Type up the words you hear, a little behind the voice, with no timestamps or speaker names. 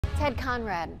Ted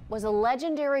Conrad was a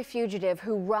legendary fugitive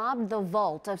who robbed the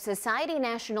vault of Society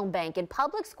National Bank in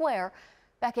Public Square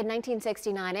back in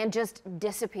 1969 and just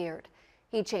disappeared.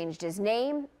 He changed his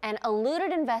name and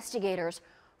eluded investigators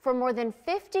for more than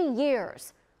 50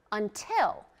 years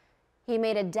until he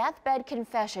made a deathbed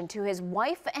confession to his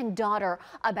wife and daughter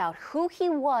about who he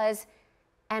was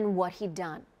and what he'd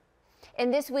done.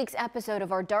 In this week's episode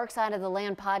of our Dark Side of the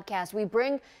Land podcast, we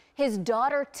bring his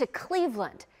daughter to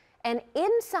Cleveland and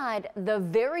inside the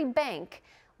very bank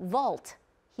vault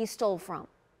he stole from.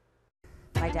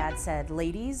 My dad said,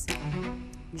 ladies,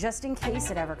 just in case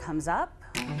it ever comes up,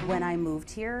 when I moved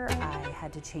here, I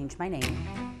had to change my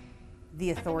name.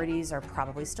 The authorities are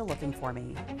probably still looking for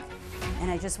me. And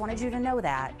I just wanted you to know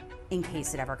that in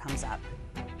case it ever comes up.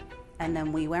 And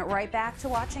then we went right back to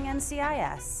watching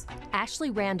NCIS. Ashley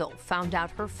Randall found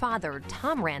out her father,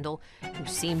 Tom Randall, who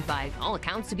seemed by all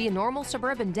accounts to be a normal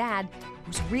suburban dad,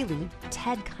 was really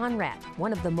Ted Conrad,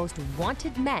 one of the most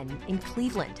wanted men in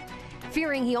Cleveland.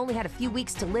 Fearing he only had a few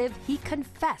weeks to live, he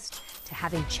confessed to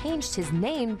having changed his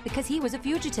name because he was a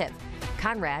fugitive.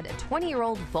 Conrad, a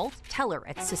 20-year-old vault teller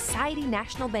at Society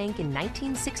National Bank in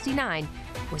 1969,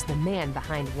 was the man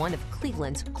behind one of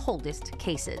Cleveland's coldest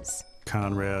cases.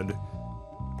 Conrad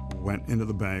went into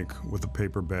the bank with a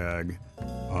paper bag,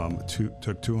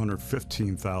 took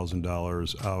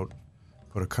 $215,000 out,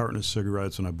 put a carton of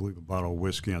cigarettes and I believe a bottle of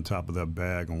whiskey on top of that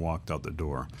bag and walked out the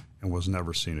door and was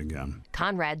never seen again.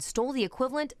 Conrad stole the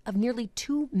equivalent of nearly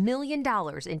 $2 million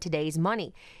in today's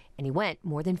money, and he went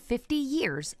more than 50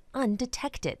 years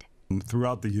undetected.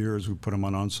 Throughout the years, we put him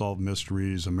on Unsolved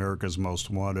Mysteries, America's Most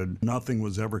Wanted. Nothing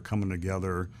was ever coming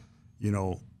together,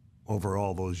 over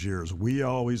all those years. We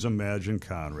always imagined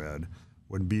Conrad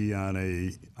would be on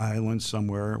an island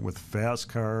somewhere with fast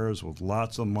cars, with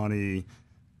lots of money,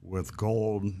 with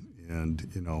gold, and,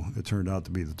 it turned out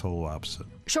to be the total opposite.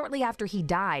 Shortly after he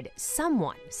died,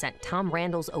 someone sent Tom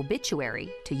Randall's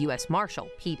obituary to U.S. Marshal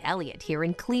Pete Elliott here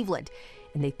in Cleveland,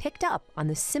 and they picked up on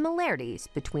the similarities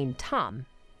between Tom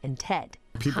and Ted.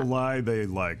 People lie, they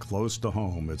lie close to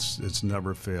home. It's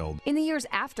never failed. In the years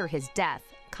after his death,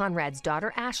 Conrad's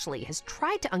daughter Ashley has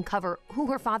tried to uncover who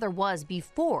her father was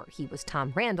before he was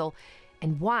Tom Randall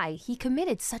and why he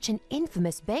committed such an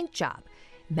infamous bank job.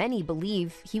 Many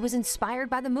believe he was inspired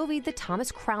by the movie The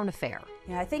Thomas Crown Affair.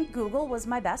 Yeah, I think Google was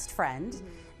my best friend.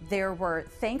 There were,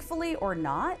 thankfully or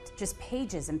not, just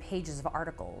pages and pages of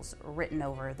articles written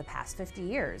over the past 50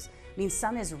 years. I mean,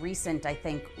 some as recent, I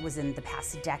think, was in the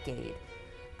past decade,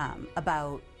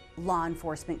 about law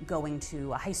enforcement going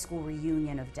to a high school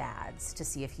reunion of dads to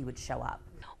see if he would show up.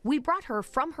 We brought her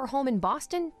from her home in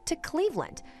Boston to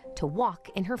Cleveland to walk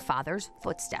in her father's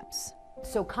footsteps.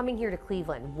 So coming here to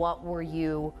Cleveland, what were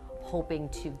you hoping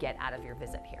to get out of your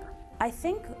visit here? I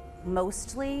think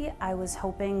mostly I was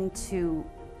hoping to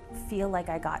feel like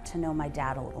I got to know my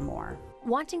dad a little more.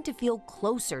 Wanting to feel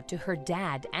closer to her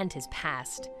dad and his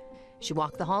past. She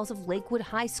walked the halls of Lakewood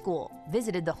High School,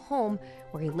 visited the home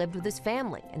where he lived with his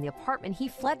family and the apartment he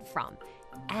fled from,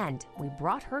 and we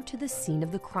brought her to the scene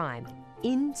of the crime,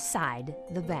 inside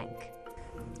the bank.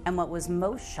 And what was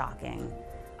most shocking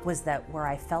was that where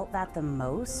I felt that the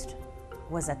most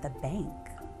was at the bank,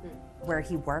 where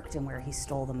he worked and where he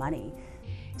stole the money.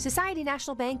 Society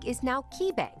National Bank is now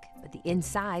Key Bank, but the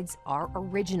insides are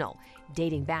original,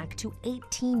 dating back to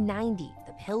 1890.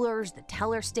 The pillars, the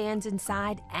teller stands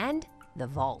inside, and the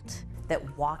vault.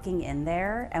 That walking in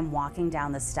there and walking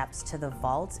down the steps to the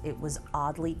vault, it was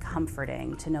oddly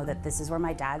comforting to know that this is where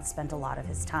my dad spent a lot of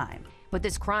his time. But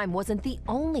this crime wasn't the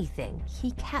only thing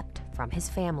he kept from his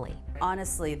family.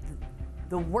 Honestly,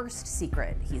 the worst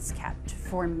secret he's kept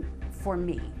for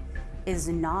me is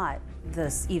not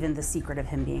even the secret of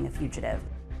him being a fugitive.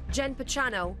 Jen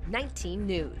Pachano, 19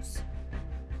 News.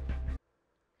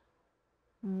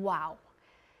 Wow.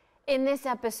 In this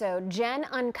episode, Jen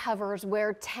uncovers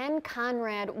where Ted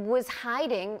Conrad was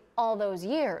hiding all those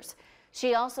years.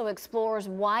 She also explores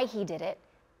why he did it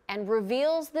and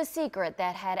reveals the secret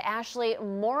that had Ashley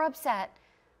more upset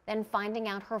than finding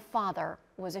out her father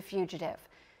was a fugitive.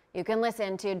 You can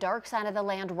listen to Dark Side of the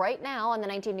Land right now on the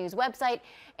 19 News website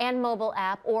and mobile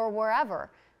app or wherever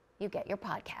you get your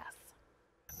podcasts.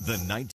 The 19